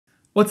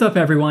What's up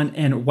everyone,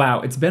 and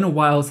wow, it's been a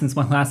while since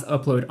my last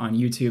upload on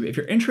YouTube. If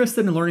you're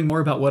interested in learning more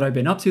about what I've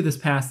been up to this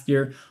past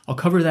year, I'll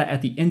cover that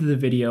at the end of the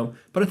video,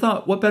 but I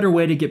thought what better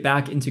way to get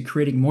back into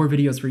creating more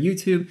videos for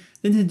YouTube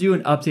than to do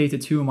an update to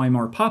two of my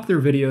more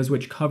popular videos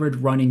which covered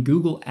running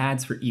Google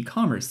Ads for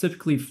e-commerce,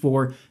 specifically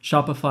for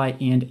Shopify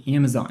and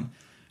Amazon.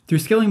 Through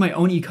scaling my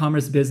own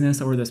e-commerce business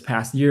over this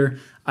past year,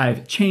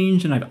 I've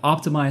changed and I've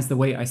optimized the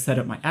way I set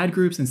up my ad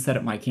groups and set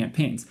up my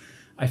campaigns.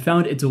 I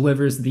found it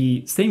delivers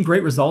the same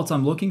great results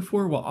I'm looking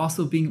for while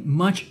also being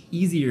much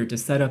easier to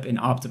set up and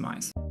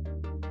optimize.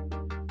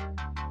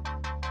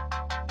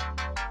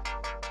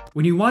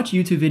 When you watch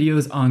YouTube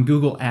videos on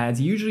Google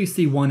Ads, you usually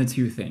see one of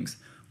two things.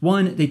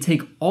 One, they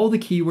take all the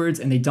keywords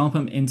and they dump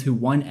them into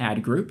one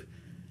ad group.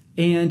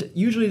 And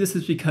usually this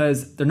is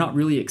because they're not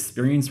really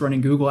experienced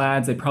running Google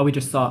Ads. They probably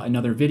just saw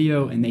another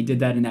video and they did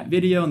that in that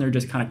video and they're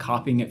just kind of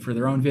copying it for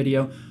their own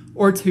video.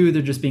 Or two,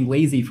 they're just being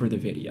lazy for the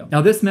video.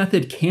 Now this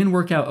method can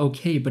work out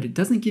okay, but it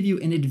doesn't give you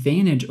an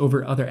advantage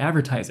over other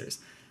advertisers.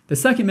 The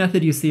second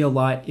method you see a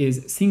lot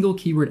is single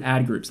keyword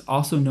ad groups,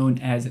 also known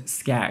as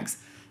SKAGs.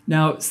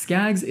 Now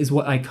SKAGs is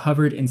what I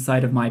covered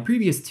inside of my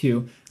previous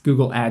two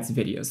Google Ads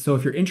videos. So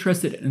if you're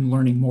interested in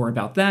learning more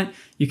about that,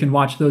 you can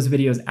watch those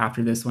videos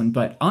after this one.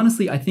 But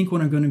honestly, I think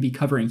what I'm going to be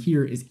covering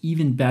here is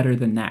even better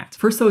than that.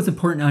 First though, it's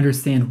important to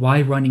understand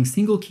why running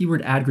single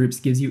keyword ad groups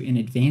gives you an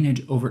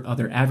advantage over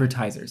other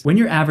advertisers. When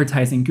you're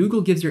advertising,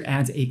 Google gives your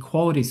ads a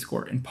quality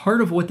score, and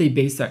part of what they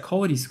base that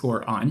quality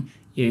score on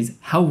is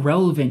how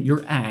relevant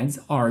your ads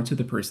are to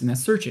the person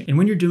that's searching. And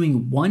when you're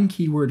doing one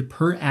keyword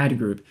per ad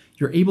group,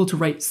 you're able to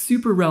write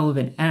super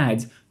relevant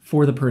ads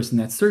for the person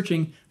that's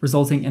searching,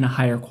 resulting in a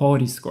higher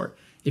quality score.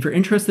 If you're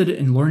interested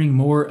in learning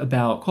more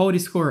about quality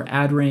score or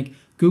ad rank,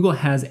 Google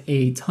has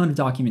a ton of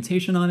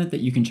documentation on it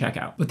that you can check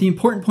out. But the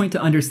important point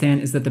to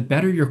understand is that the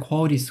better your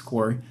quality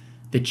score,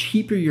 the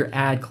cheaper your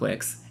ad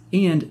clicks,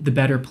 and the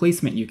better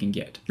placement you can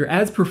get. Your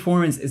ad's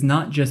performance is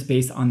not just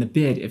based on the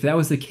bid. If that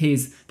was the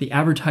case, the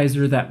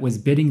advertiser that was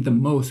bidding the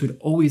most would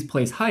always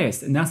place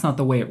highest, and that's not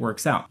the way it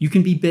works out. You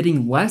can be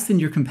bidding less than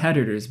your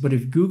competitors, but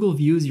if Google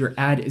views your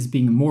ad as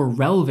being more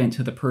relevant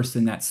to the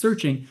person that's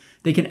searching,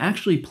 they can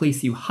actually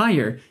place you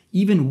higher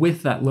even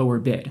with that lower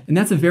bid. And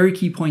that's a very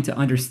key point to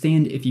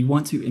understand if you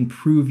want to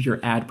improve your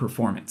ad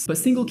performance. But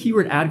single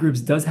keyword ad groups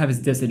does have its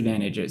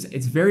disadvantages.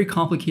 It's very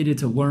complicated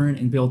to learn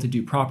and be able to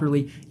do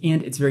properly,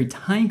 and it's very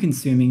time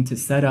consuming to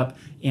set up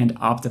and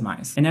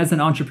optimize. And as an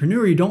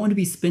entrepreneur, you don't want to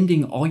be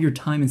spending all your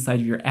time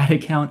inside of your ad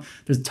account.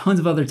 There's tons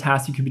of other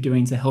tasks you could be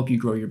doing to help you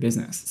grow your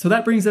business. So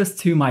that brings us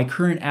to my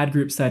current ad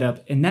group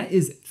setup, and that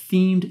is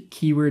themed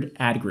keyword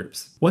ad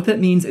groups. What that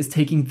means is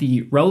taking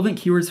the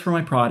relevant keywords for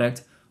my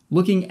product,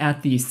 looking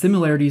at the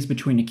similarities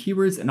between the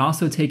keywords, and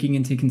also taking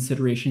into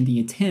consideration the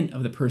intent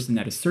of the person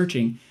that is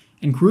searching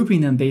and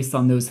grouping them based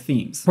on those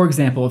themes. For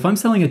example, if I'm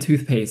selling a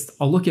toothpaste,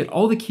 I'll look at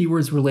all the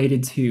keywords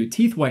related to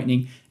teeth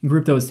whitening and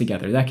group those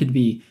together. That could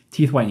be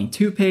teeth whitening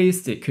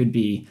toothpaste, it could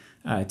be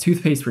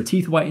toothpaste for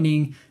teeth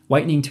whitening,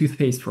 whitening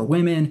toothpaste for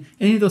women,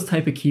 any of those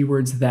type of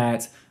keywords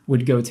that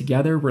would go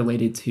together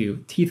related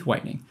to teeth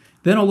whitening.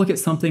 Then I'll look at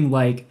something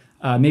like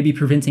maybe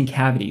preventing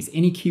cavities.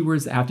 Any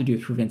keywords that have to do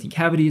with preventing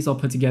cavities, I'll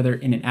put together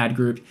in an ad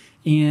group.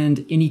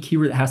 And any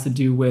keyword that has to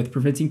do with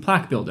preventing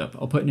plaque buildup,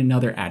 I'll put in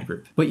another ad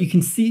group. But you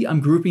can see I'm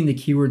grouping the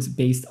keywords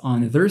based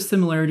on their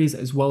similarities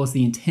as well as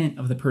the intent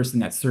of the person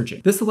that's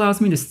searching. This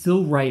allows me to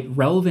still write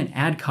relevant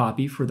ad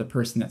copy for the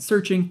person that's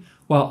searching,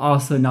 while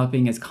also not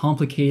being as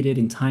complicated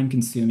and time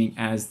consuming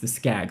as the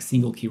SKAG,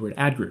 single keyword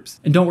ad groups.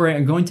 And don't worry,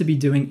 I'm going to be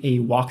doing a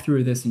walkthrough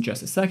of this in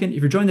just a second. If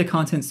you're enjoying the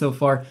content so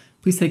far,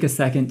 please take a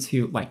second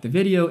to like the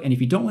video. And if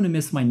you don't want to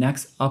miss my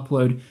next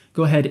upload,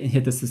 go ahead and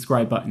hit the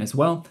subscribe button as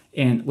well.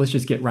 And let's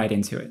just get right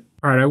into it.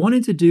 All right, I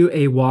wanted to do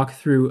a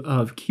walkthrough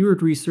of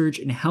keyword research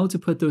and how to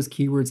put those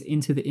keywords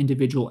into the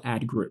individual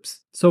ad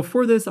groups. So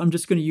for this, I'm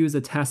just going to use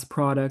a test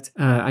product.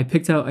 I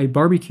picked out a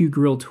barbecue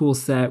grill tool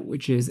set,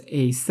 which is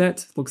a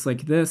set, looks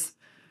like this.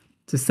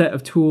 It's a set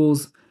of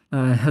tools,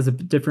 has a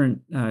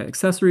different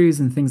accessories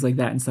and things like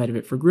that inside of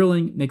it for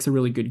grilling. Makes a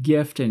really good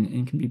gift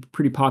and can be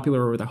pretty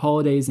popular over the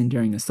holidays and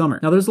during the summer.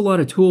 Now there's a lot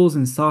of tools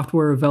and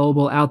software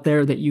available out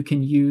there that you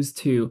can use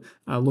to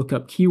look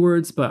up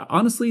keywords, but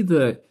honestly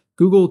the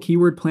Google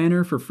Keyword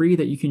Planner for free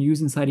that you can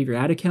use inside of your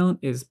ad account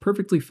is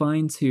perfectly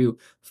fine to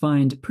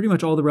find pretty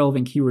much all the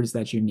relevant keywords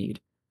that you need.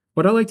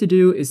 What I like to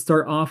do is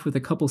start off with a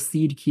couple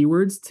seed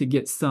keywords to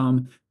get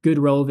some good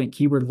relevant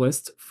keyword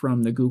lists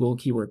from the Google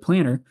Keyword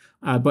Planner.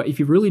 But if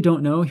you really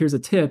don't know, here's a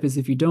tip, is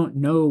if you don't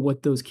know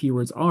what those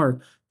keywords are,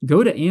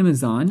 go to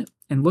Amazon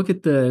and look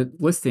at the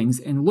listings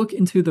and look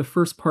into the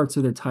first parts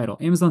of their title.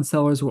 Amazon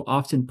sellers will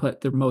often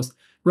put their most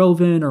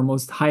relevant or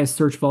most highest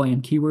search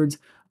volume keywords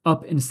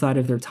up inside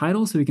of their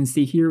title. So we can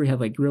see here we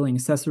have like grilling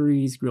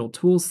accessories, grill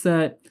tool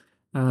set.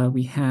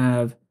 We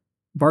have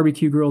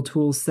barbecue grill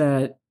tool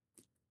set,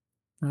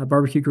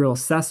 barbecue grill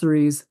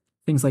accessories,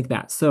 things like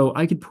that. So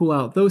I could pull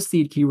out those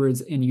seed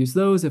keywords and use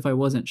those if I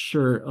wasn't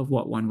sure of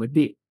what one would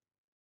be.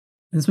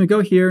 And so we go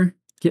here,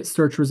 get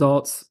search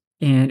results,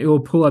 and it will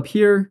pull up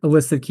here a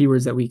list of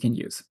keywords that we can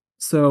use.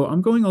 So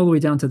I'm going all the way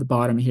down to the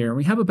bottom here.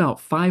 We have about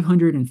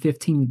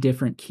 515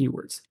 different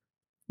keywords.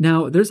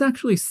 Now, there's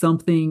actually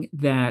something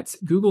that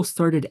Google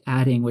started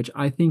adding, which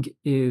I think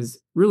is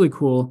really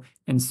cool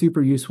and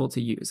super useful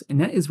to use. And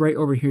that is right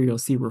over here, you'll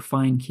see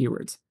refine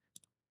keywords.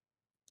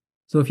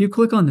 So if you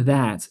click on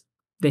that,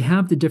 they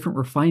have the different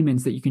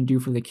refinements that you can do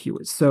for the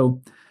keywords.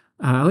 So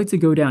I like to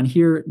go down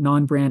here,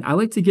 non-brand. I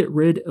like to get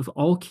rid of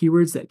all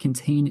keywords that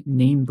contain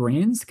name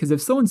brands, because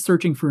if someone's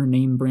searching for a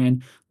name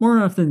brand, more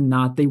often than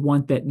not, they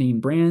want that name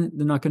brand.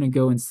 They're not going to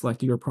go and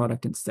select your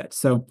product instead.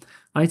 So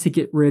I like to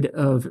get rid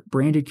of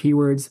branded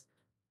keywords.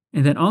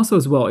 And then also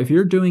as well, if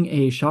you're doing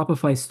a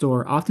Shopify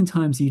store,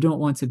 oftentimes you don't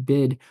want to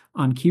bid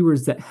on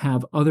keywords that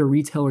have other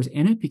retailers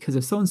in it, because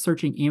if someone's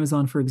searching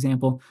Amazon, for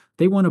example,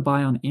 they want to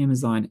buy on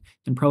Amazon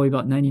in probably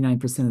about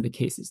 99% of the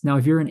cases. Now,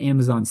 if you're an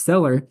Amazon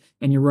seller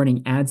and you're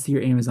running ads to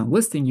your Amazon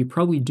listing, you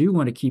probably do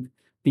want to keep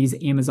these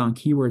Amazon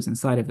keywords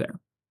inside of there.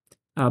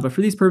 But for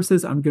these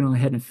purposes, I'm going to go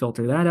ahead and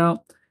filter that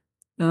out.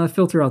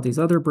 Filter out these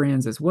other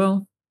brands as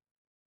well.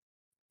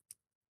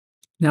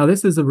 Now,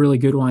 this is a really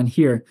good one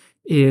here,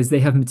 is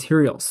they have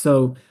materials.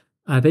 So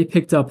they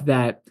picked up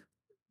that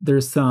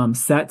there's some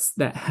sets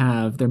that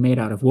they're made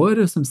out of wood,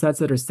 or some sets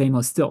that are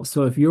stainless steel.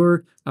 So if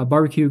your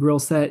barbecue grill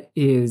set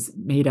is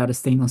made out of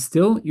stainless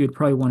steel, you'd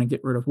probably want to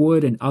get rid of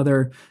wood and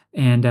other,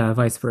 and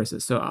vice versa.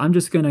 So I'm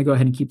just going to go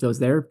ahead and keep those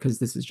there because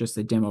this is just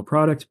a demo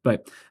product,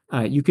 but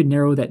you could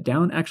narrow that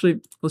down.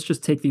 Actually, let's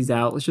just take these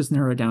out. Let's just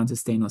narrow it down to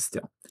stainless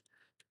steel.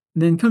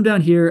 And then come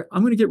down here,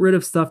 I'm going to get rid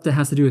of stuff that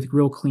has to do with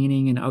grill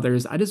cleaning and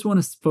others. I just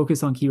want to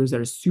focus on keywords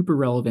that are super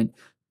relevant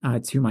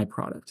to my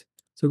product.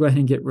 So go ahead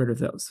and get rid of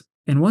those.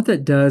 And what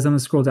that does, I'm going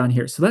to scroll down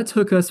here. So that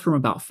took us from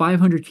about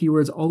 500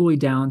 keywords all the way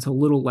down to a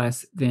little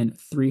less than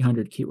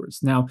 300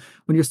 keywords. Now,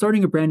 when you're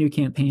starting a brand new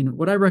campaign,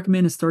 what I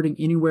recommend is starting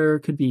anywhere,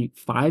 could be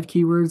 5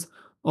 keywords,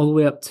 all the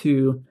way up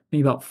to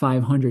maybe about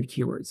 500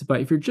 keywords.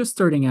 But if you're just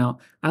starting out,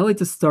 I like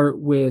to start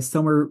with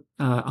somewhere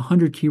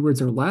 100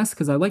 keywords or less,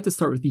 because I like to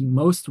start with the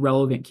most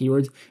relevant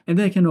keywords, and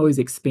then I can always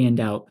expand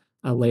out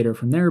later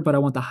from there. But I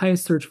want the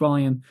highest search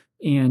volume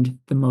and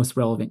the most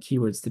relevant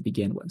keywords to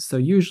begin with. So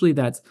usually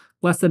that's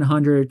less than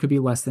 100, could be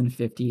less than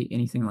 50,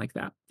 anything like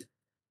that.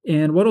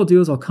 And what I'll do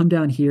is I'll come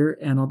down here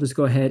and I'll just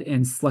go ahead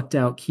and select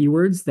out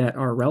keywords that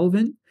are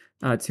relevant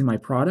to my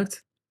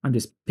product. I'm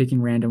just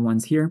picking random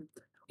ones here.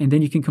 And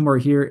then you can come over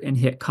here and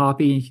hit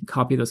copy. You can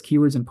copy those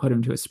keywords and put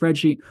them to a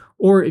spreadsheet.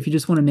 Or if you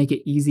just want to make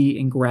it easy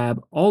and grab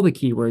all the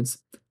keywords,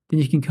 then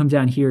you can come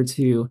down here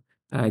to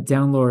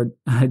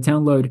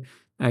download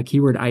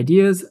keyword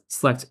ideas,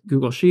 select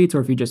Google Sheets, or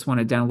if you just want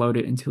to download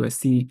it into a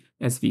CSV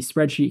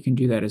spreadsheet, you can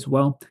do that as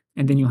well.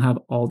 And then you'll have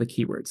all the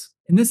keywords.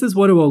 And this is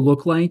what it will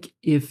look like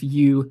if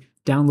you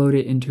download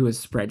it into a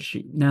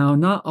spreadsheet. Now,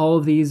 not all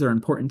of these are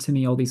important to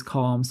me, all these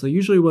columns. So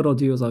usually what I'll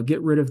do is I'll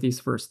get rid of these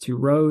first 2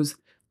 rows.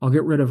 I'll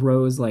get rid of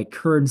rows like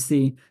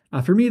currency.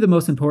 For me, the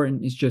most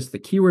important is just the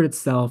keyword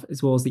itself,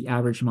 as well as the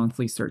average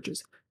monthly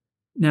searches.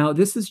 Now,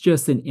 this is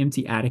just an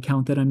empty ad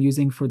account that I'm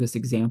using for this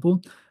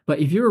example, but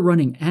if you're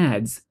running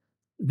ads,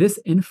 this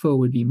info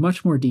would be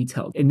much more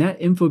detailed, and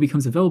that info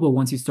becomes available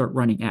once you start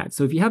running ads.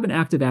 So if you have an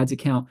active ads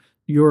account,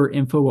 your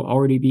info will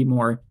already be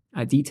more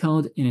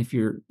detailed. And if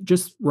you're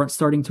just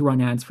starting to run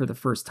ads for the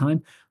first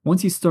time,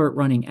 once you start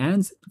running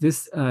ads,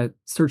 this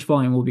search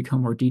volume will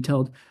become more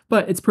detailed,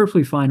 but it's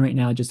perfectly fine right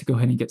now just to go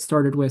ahead and get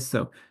started with,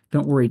 so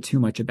don't worry too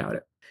much about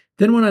it.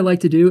 Then what I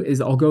like to do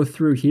is I'll go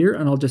through here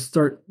and I'll just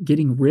start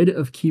getting rid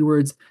of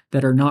keywords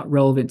that are not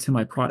relevant to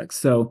my product.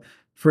 So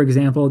for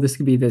example, this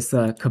could be this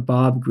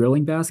kebab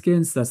grilling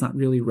basket, so that's not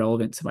really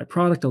relevant to my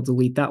product. I'll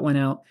delete that one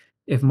out.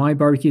 If my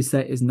barbecue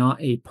set is not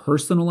a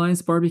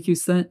personalized barbecue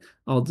set,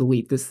 I'll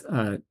delete this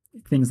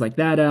things like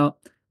that out.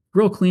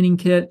 Grill cleaning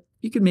kit,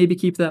 you could maybe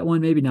keep that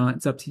one, maybe not,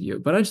 it's up to you.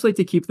 But I just like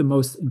to keep the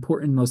most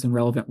important, most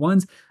relevant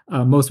ones,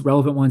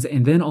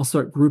 and then I'll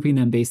start grouping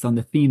them based on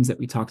the themes that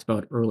we talked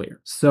about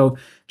earlier. So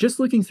just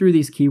looking through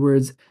these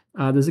keywords,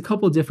 there's a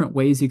couple of different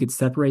ways you could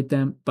separate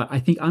them, but I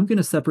think I'm going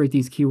to separate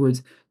these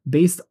keywords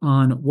based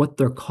on what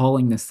they're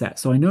calling the set.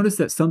 So I noticed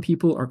that some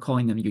people are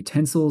calling them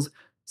utensils,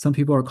 some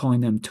people are calling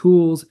them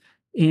tools,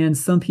 and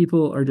some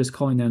people are just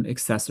calling them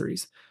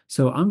accessories.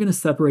 So I'm going to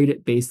separate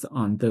it based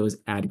on those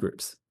ad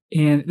groups.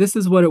 And this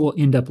is what it will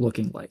end up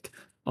looking like.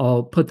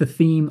 I'll put the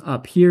theme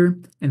up here,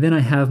 and then I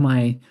have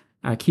my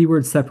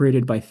keywords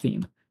separated by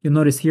theme. You'll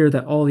notice here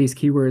that all these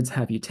keywords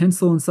have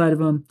utensil inside of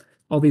them.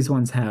 All these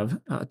ones have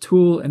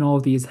tool, and all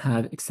of these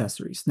have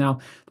accessories. Now,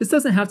 this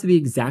doesn't have to be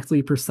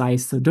exactly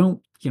precise, so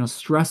don't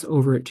stress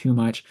over it too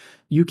much.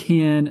 You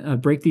can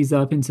break these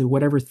up into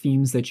whatever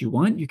themes that you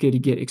want. You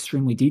could get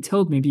extremely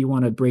detailed. Maybe you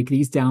want to break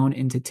these down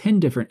into 10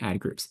 different ad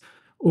groups.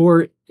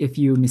 Or if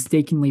you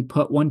mistakenly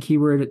put one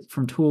keyword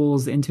from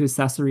tools into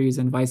accessories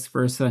and vice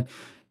versa,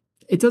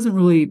 it doesn't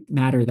really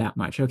matter that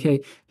much,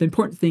 okay? The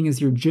important thing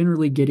is you're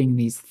generally getting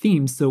these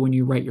themes, so when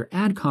you write your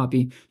ad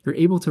copy, you're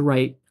able to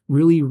write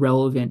really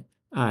relevant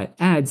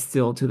ads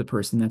still to the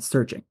person that's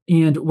searching.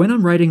 And when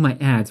I'm writing my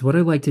ads, what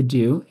I like to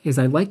do is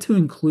I like to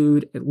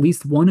include at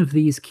least one of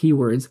these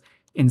keywords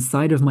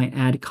inside of my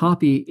ad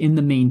copy in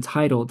the main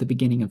title at the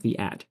beginning of the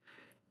ad.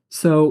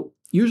 So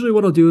usually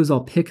what I'll do is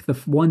I'll pick the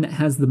one that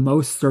has the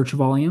most search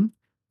volume,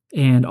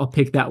 and I'll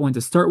pick that one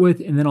to start with,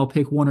 and then I'll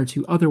pick one or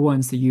two other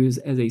ones to use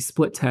as a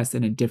split test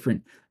in a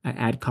different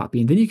ad copy.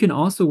 And then you can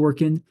also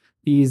work in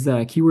these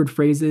keyword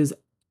phrases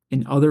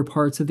in other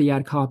parts of the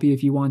ad copy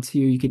if you want to.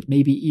 You could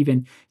maybe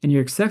even in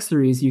your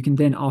accessories, you can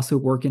then also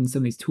work in some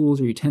of these tools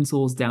or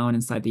utensils down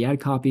inside the ad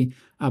copy.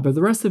 But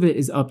the rest of it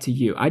is up to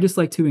you. I just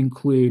like to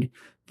include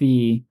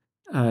the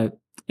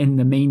in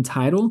the main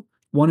title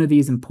one of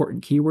these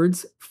important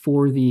keywords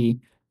for the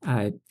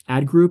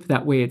ad group.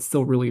 That way it's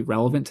still really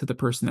relevant to the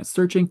person that's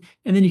searching.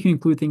 And then you can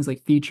include things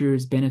like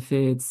features,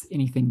 benefits,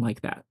 anything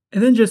like that.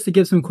 And then just to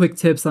give some quick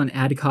tips on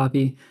ad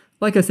copy,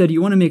 like I said,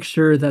 you want to make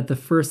sure that the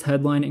first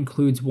headline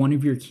includes one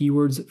of your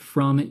keywords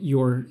from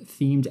your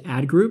themed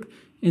ad group.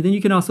 And then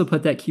you can also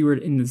put that keyword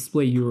in the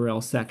display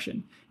URL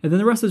section. And then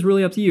the rest is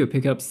really up to you.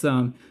 Pick up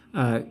some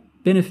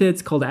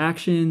benefits, call to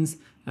actions,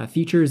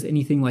 features,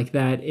 anything like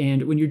that.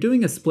 And when you're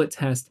doing a split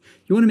test,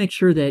 you want to make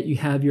sure that you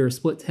have your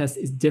split test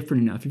is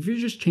different enough. If you're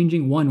just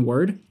changing one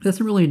word, that's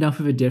not really enough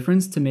of a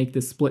difference to make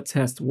the split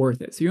test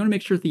worth it. So you want to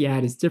make sure that the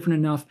ad is different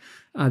enough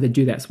to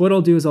do that. So what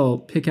I'll do is I'll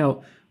pick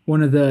out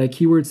one of the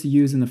keywords to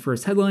use in the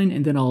first headline,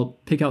 and then I'll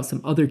pick out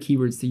some other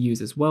keywords to use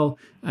as well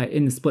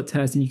in the split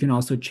test. And you can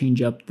also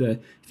change up the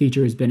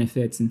features,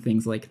 benefits, and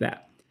things like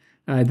that.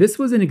 This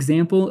was an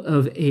example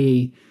of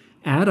a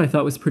ad I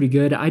thought was pretty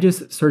good. I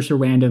just searched a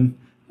random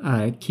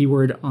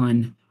keyword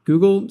on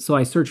Google. So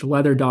I searched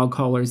leather dog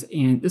collars,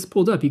 and this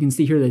pulled up. You can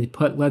see here that they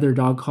put leather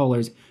dog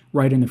collars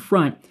right in the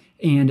front.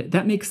 And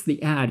that makes the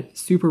ad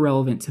super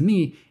relevant to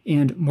me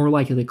and more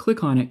likely to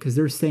click on it because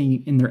they're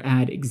saying in their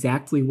ad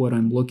exactly what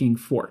I'm looking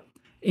for.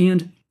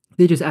 And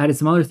they just added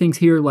some other things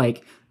here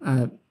like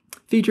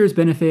features,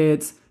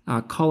 benefits,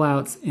 call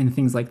outs, and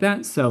things like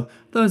that. So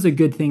that was a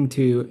good thing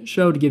to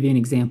show to give you an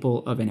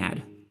example of an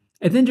ad.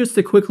 And then just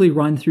to quickly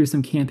run through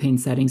some campaign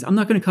settings. I'm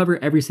not going to cover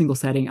every single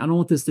setting. I don't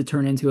want this to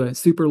turn into a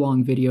super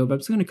long video, but I'm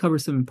just going to cover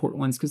some important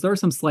ones because there are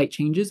some slight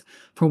changes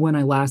from when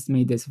I last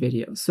made this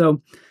video.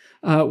 So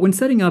when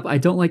setting up, I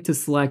like to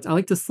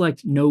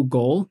select no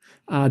goal.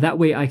 That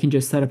way I can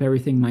just set up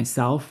everything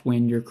myself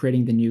when you're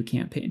creating the new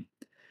campaign.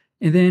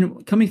 And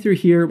then coming through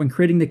here, when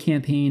creating the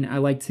campaign, I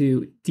like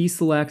to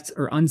deselect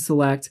or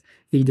unselect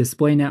the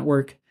display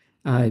network.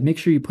 Make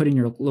sure you put in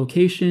your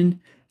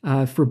location.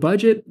 For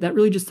budget, that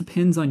really just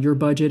depends on your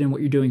budget and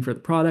what you're doing for the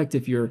product.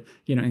 If you're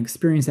an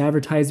experienced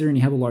advertiser and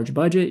you have a large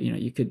budget,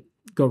 you could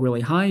go really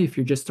high. If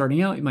you're just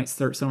starting out, you might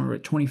start somewhere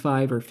at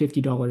 $25 or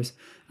 $50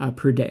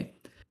 per day.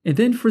 And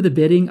then for the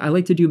bidding, I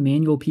like to do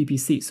manual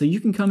PPC. So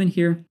you can come in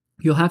here,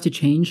 you'll have to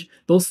change.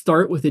 They'll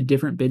start with a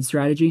different bid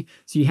strategy.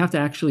 So you have to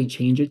actually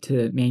change it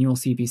to manual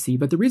CPC.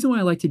 But the reason why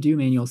I like to do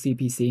manual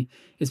CPC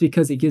is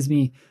because it gives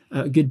me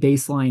a good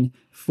baseline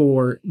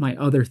for my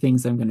other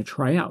things I'm going to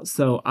try out.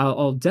 So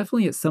I'll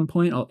definitely at some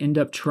point, I'll end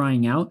up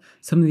trying out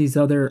some of these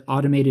other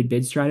automated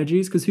bid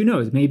strategies because who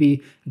knows,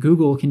 maybe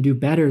Google can do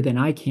better than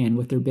I can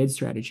with their bid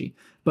strategy.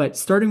 But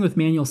starting with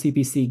manual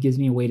CPC gives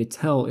me a way to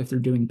tell if they're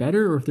doing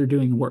better or if they're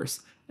doing worse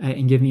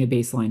and give me a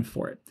baseline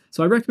for it.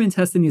 So I recommend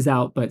testing these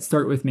out, but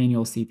start with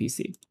manual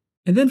CPC.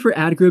 And then for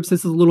ad groups,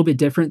 this is a little bit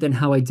different than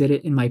how I did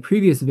it in my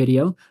previous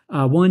video.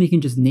 One, you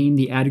can just name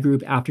the ad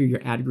group after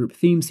your ad group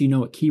theme so you know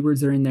what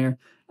keywords are in there.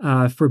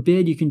 For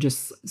bid, you can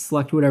just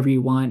select whatever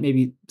you want,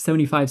 maybe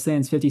 75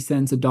 cents, 50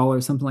 cents,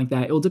 $1, something like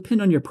that. It'll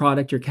depend on your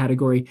product, your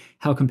category,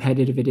 how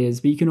competitive it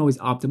is, but you can always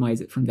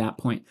optimize it from that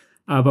point.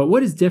 But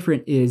what is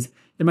different is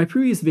in my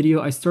previous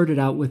video, I started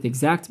out with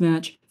exact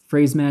match,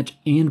 phrase match,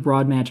 and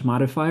broad match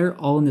modifier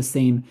all at the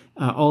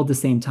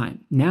same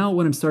time. Now,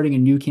 when I'm starting a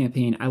new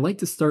campaign, I like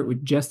to start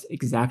with just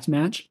exact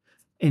match.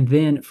 And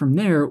then from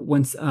there,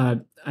 once I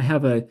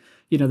have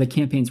the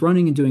campaign's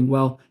running and doing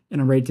well,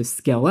 and I'm ready to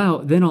scale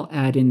out, then I'll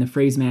add in the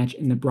phrase match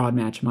and the broad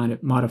match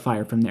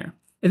modifier from there.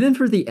 And then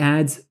for the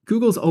ads,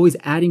 Google's always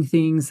adding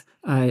things,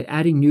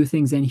 adding new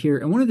things in here.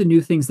 And one of the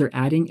new things they're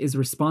adding is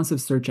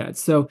responsive search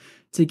ads. So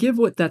to give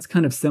what that's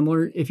kind of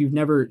similar if you've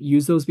never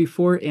used those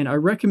before, and I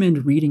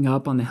recommend reading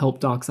up on the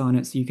help docs on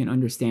it so you can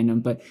understand them,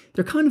 but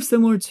they're kind of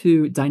similar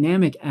to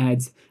dynamic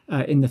ads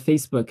in the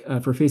Facebook,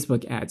 for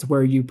Facebook ads,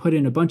 where you put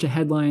in a bunch of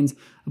headlines,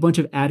 a bunch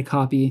of ad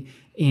copy,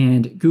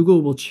 and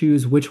Google will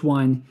choose which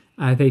one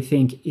they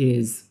think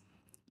is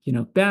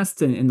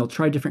best, and they'll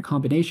try different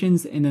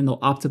combinations, and then they'll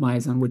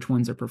optimize on which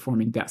ones are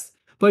performing best.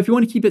 But if you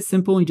want to keep it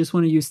simple and you just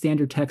want to use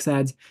standard text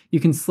ads, you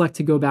can select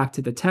to go back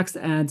to the text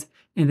ads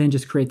and then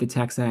just create the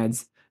text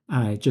ads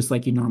just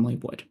like you normally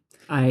would.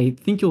 I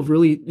think you'll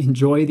really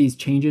enjoy these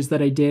changes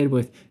that I did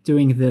with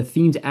doing the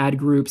themed ad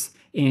groups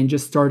and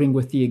just starting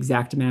with the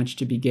exact match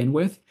to begin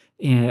with.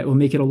 And it will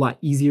make it a lot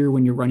easier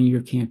when you're running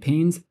your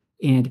campaigns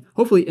and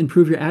hopefully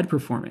improve your ad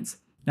performance.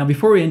 Now,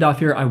 before we end off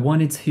here, I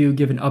wanted to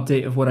give an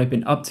update of what I've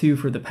been up to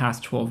for the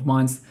past 12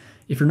 months.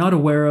 If you're not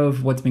aware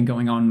of what's been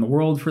going on in the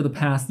world for the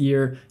past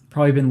year, you've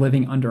probably been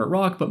living under a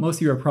rock, but most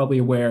of you are probably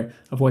aware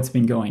of what's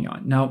been going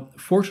on. Now,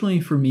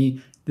 fortunately for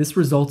me, This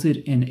resulted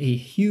in a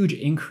huge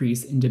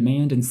increase in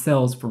demand and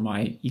sales for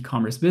my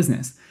e-commerce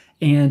business.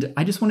 And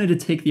I just wanted to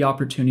take the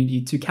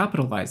opportunity to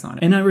capitalize on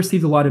it. And I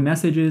received a lot of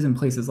messages in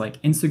places like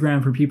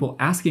Instagram for people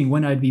asking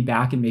when I'd be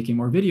back and making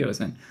more videos.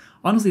 And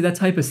honestly, that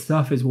type of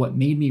stuff is what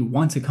made me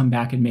want to come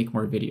back and make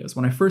more videos.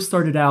 When I first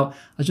started out, I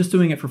was just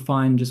doing it for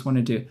fun, just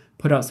wanted to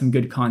put out some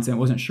good content.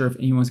 Wasn't sure if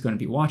anyone was going to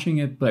be watching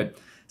it, but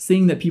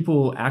seeing that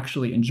people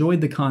actually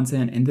enjoyed the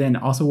content and then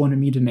also wanted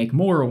me to make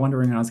more or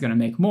wondering when I was going to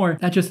make more,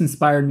 that just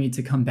inspired me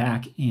to come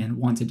back and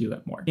want to do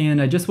it more.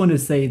 And I just wanted to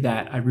say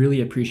that I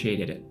really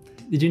appreciated it.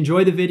 Did you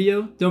enjoy the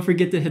video? Don't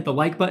forget to hit the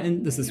like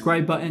button, the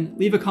subscribe button,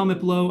 leave a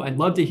comment below. I'd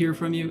love to hear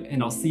from you,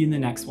 and I'll see you in the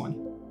next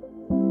one.